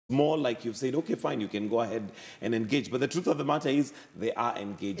more like you've said, okay, fine, you can go ahead and engage. But the truth of the matter is they are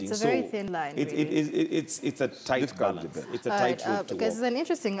engaging. It's a very thin line, it's a tight balance. It's a tight rope to walk. Because there's an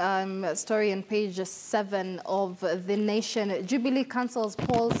interesting story on page 7 of The Nation. Jubilee cancels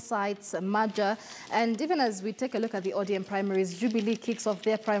poll sites merger. And even as we take a look at the ODM primaries, Jubilee kicks off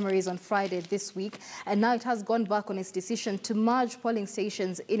their primaries on Friday this week. And now it has gone back on its decision to merge polling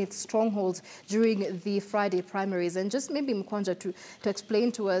stations in its strongholds during the Friday primaries. And just maybe, Mkwanja, to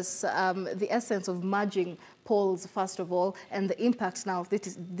explain to us the essence of merging polls, first of all, and the impact now of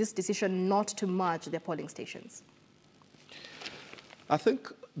this decision not to merge their polling stations. I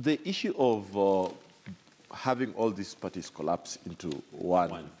think the issue of having all these parties collapse into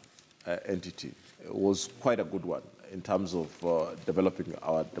one entity was quite a good one in terms of developing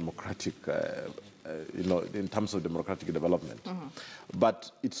our democratic, in terms of democratic development.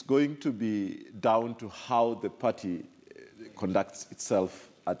 But it's going to be down to how the party conducts itself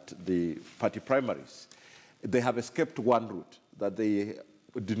at the party primaries. They have escaped one route, that they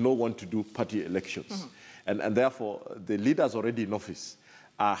did not want to do party elections. And therefore, the leaders already in office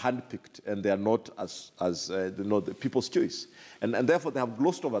are handpicked, and they are not the people's choice. And therefore, they have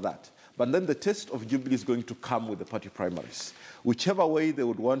glossed over that. But then the test of Jubilee is going to come with the party primaries. Whichever way they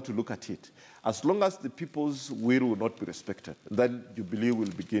would want to look at it, as long as the people's will not be respected, then Jubilee will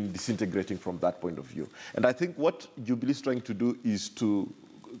begin disintegrating from that point of view. And I think what Jubilee is trying to do is to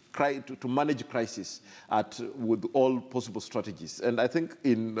manage crisis with all possible strategies. And I think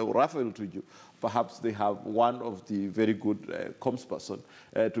in Raphael Tuju, perhaps they have one of the very good comms person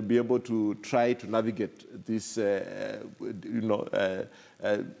to be able to try to navigate these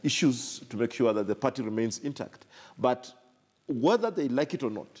issues to make sure that the party remains intact. But whether they like it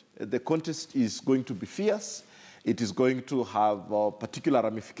or not, the contest is going to be fierce. It is going to have particular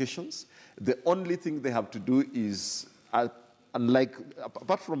ramifications. The only thing they have to do is,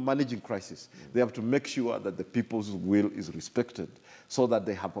 apart from managing crisis, they have to make sure that the people's will is respected so that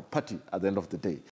they have a party at the end of the day.